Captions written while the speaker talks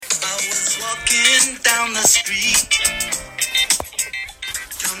was walking down the street,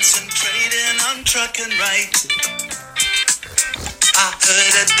 concentrating on trucking right. I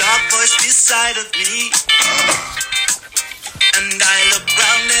heard a dark voice beside of me, and I looked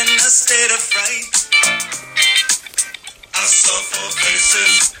round in a state of fright. I saw four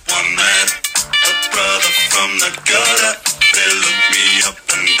faces, one man, a brother from the gutter. They looked me up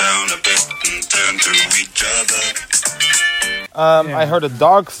and down a bit and turned to each other. I heard a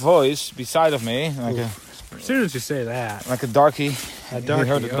dark voice beside of me, As soon as you say that, like a darkie. a darkie. He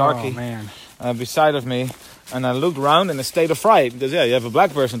heard a darkie Oh man. Beside of me, and I looked around in a state of fright because you have a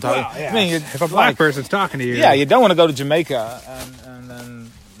black person talking. Well, yeah. I mean, If a black person's talking to you, you don't want to go to Jamaica and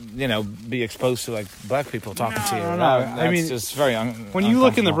then be exposed to like black people talking to you. No. That's I mean, just very when you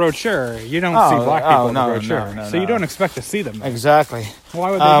look in the brochure, you don't see black people in the brochure, so you don't expect to see them there. Exactly.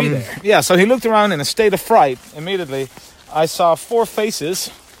 Why would they be there? Yeah, so he looked around in a state of fright. Immediately, I saw four faces,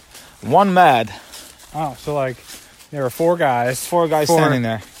 one mad. Oh, so like there were four guys Standing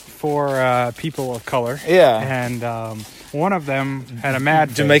there. Four people of color. Yeah. And one of them had a mad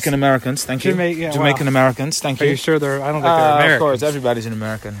face. Jamaican Americans, thank you. Jamaican Americans, thank Are you. you sure they're? I don't think they're Americans. Of course, everybody's an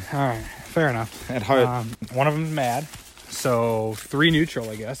American. All right, fair enough. At heart. One of them's mad, so three neutral,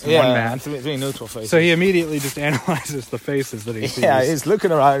 I guess. And Yeah, one mad. three neutral faces. So he immediately just analyzes the faces that he sees. Yeah, he's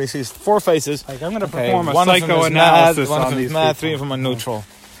looking around. He sees four faces. Like, I'm going to perform a one of them is psychoanalysis mad, one on of them these is mad, people. three of them are neutral.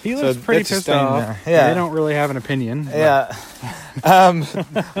 He looks So pretty that's just pissed staying off. there. Yeah. They don't really have an opinion. but- Yeah.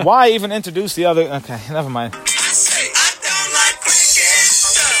 Why even introduce the other? Okay, never mind. I say I don't like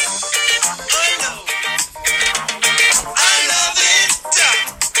cricket. Oh no, I love it.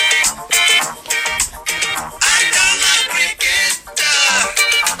 I don't like cricket. No,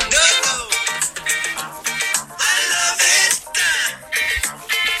 I love it.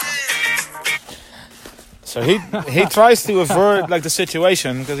 So he tries to avert like the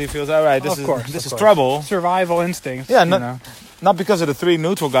situation because he feels all right. This is trouble. Survival instincts. Yeah, you know. not because of the three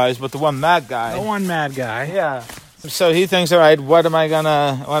neutral guys, but the one mad guy. The one mad guy. Yeah. So he thinks, all right, what am I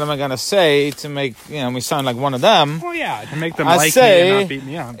gonna say to make me sound like one of them? Well, yeah, to make them I like say, me and not beat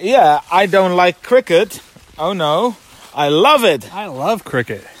me up. Yeah, I don't like cricket. Oh no, I love it. I love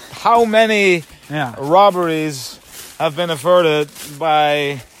cricket. How many Yeah. robberies have been averted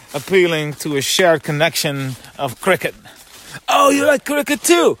by appealing to a shared connection of cricket? Oh, you like cricket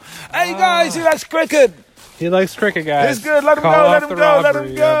too? Hey guys, he likes cricket. He likes cricket, guys. It's good. Let him Call go. off Let him the go. Let robbery,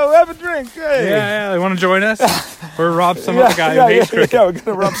 him go. Have a drink. Hey. Yeah, they want to join us? Or rob some other guy who hates cricket. Yeah, we're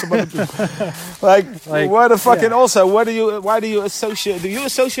gonna rob some other people. like what the fucking? Also, why do you associate? Do you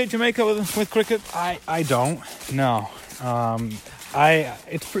associate Jamaica with cricket? I don't. No.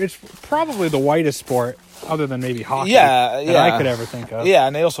 It's probably the whitest sport, other than maybe hockey. Yeah, that I could ever think of. Yeah,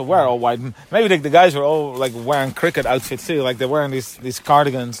 and they also wear all white. Maybe the guys were all like wearing cricket outfits too. Like they're wearing these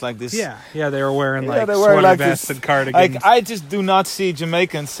cardigans like this. Yeah, they were wearing they were sweater like vests this, and cardigans. Like I just do not see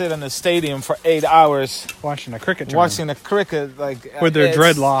Jamaicans sit in a stadium for 8 hours watching a cricket tournament. watching a cricket with their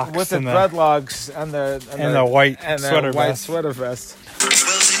dreadlocks, with the and dreadlocks and the white and sweater white vest. sweater vest. Well, he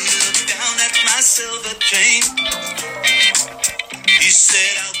looked down at my silver chain. He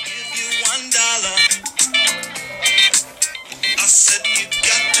said, I'll give you $1. I said, you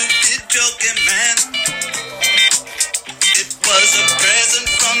got to be joking, man. It was a present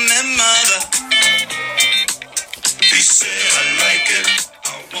from my mother. He said, I like it,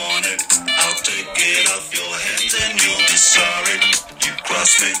 I want it. I'll take it off your hands and you'll be sorry. You cross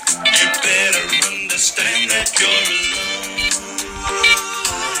me, you better understand that you're alone.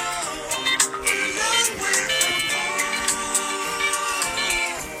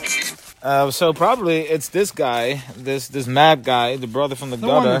 So probably it's this guy, this mad guy, the brother from the The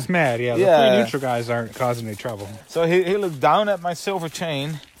gutter. one that's mad, yeah. The three neutral guys aren't causing any trouble. So he looked down at my silver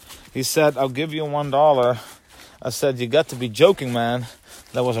chain. He said, I'll give you $1. I said, you got to be joking, man.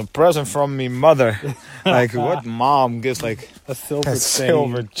 That was a present from me mother. Like, what mom gives like a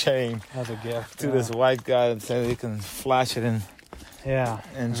silver chain as a gift to this white guy and said he can flash it in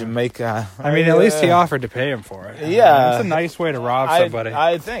Jamaica. I mean, at least he offered to pay him for it. Yeah. It's a nice way to rob somebody.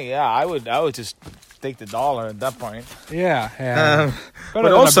 I think, I would just take the $1 at that point. Yeah.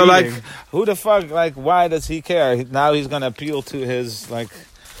 But also, like, who the fuck, like, why does he care? Now he's going to appeal to his, like,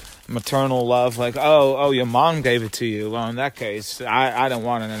 maternal love. Like, oh, your mom gave it to you. Well, in that case, I don't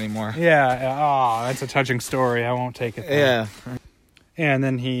want it anymore. Yeah. Oh, that's a touching story. I won't take it. Yeah. And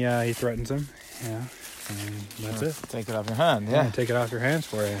then he threatens him. Yeah. And that's it. Take it off your hand, yeah. Take it off your hands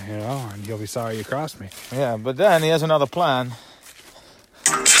for you, and you'll be sorry you crossed me. Yeah, but then he has another plan.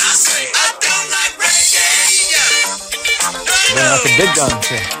 I say I don't like reggae. Then like a big gun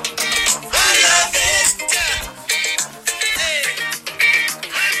too. I love it. Hey,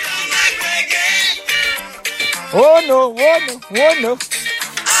 I don't Oh no, oh no, oh no.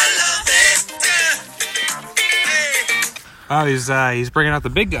 I love it. Oh, he's bringing out the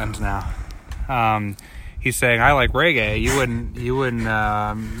big guns now. He's saying, "I like reggae. You wouldn't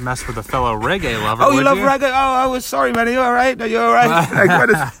mess with a fellow reggae lover." Oh, you love you? reggae? Oh, I was sorry, man. Are you all right? Are you all right? Like,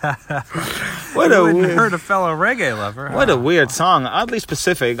 what a wouldn't weird, hurt a fellow reggae lover. what a weird song. Oddly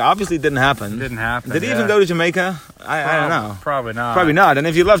specific. Obviously, didn't happen. Didn't happen. Did he even go to Jamaica? I don't know. Probably not. Probably not. And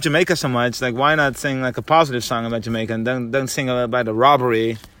if you love Jamaica so much, like, why not sing like a positive song about Jamaica and don't sing about the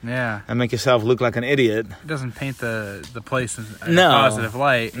robbery? Yeah. And make yourself look like an idiot. It doesn't paint the place in a positive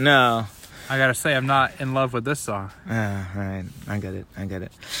light. No. I gotta say, I'm not in love with this song. Right. I get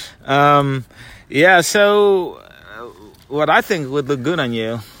it. Yeah, so what I think would look good on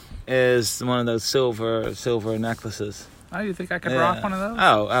you is one of those silver necklaces. Oh, you think I could rock one of those?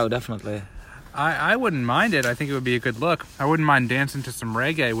 Oh, definitely. I wouldn't mind it. I think it would be a good look. I wouldn't mind dancing to some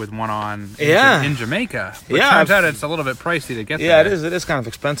reggae with one on in Jamaica. But turns out it's a little bit pricey to get there. Yeah, it is kind of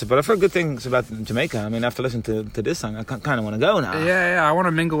expensive. But I've heard good things about Jamaica. I mean, after listening to this song, I kind of want to go now. Yeah, I want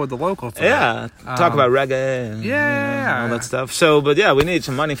to mingle with the locals. Yeah, talk about reggae and all that stuff. So, but yeah, we need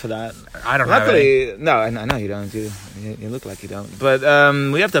some money for that. I don't have any. No, I know you don't. You look like you don't. But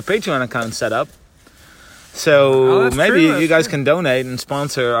we have the Patreon account set up. So maybe you guys can donate and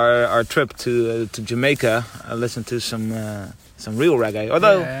sponsor our trip to Jamaica. Listen to some real reggae.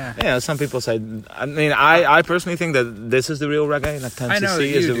 Although, some people say. I mean, I personally think that this is the real reggae. Like 10cc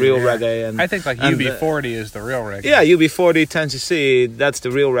is the real reggae, and I think like UB40 is the real reggae. Yeah, UB40, 10cc, that's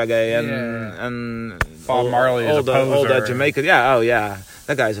the real reggae, and Bob Marley is a poser. All that Jamaica. Yeah,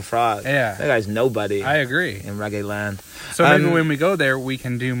 that guy's a fraud. Yeah, that guy's nobody. I agree. In reggae land. So maybe when we go there, we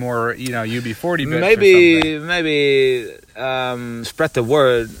can do more, UB40 bits. Maybe spread the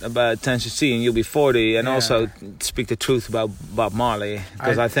word about 10cc and UB40, and also speak the truth about Bob Marley,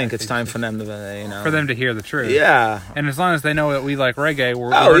 because I think it's time for them to, for them to hear the truth. Yeah, and as long as they know that we like reggae, we're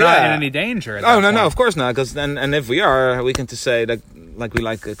not in any danger. No, of course not. Because and if we are, we can just say that like we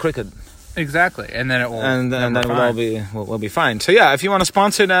like cricket. Exactly, and then it will, and then we'll be fine. So yeah, if you want to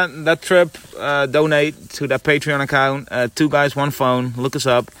sponsor that trip, donate to that Patreon account. 2 Guys 1 Phone. Look us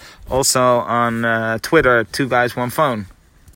up. Also on Twitter, 2 Guys 1 Phone.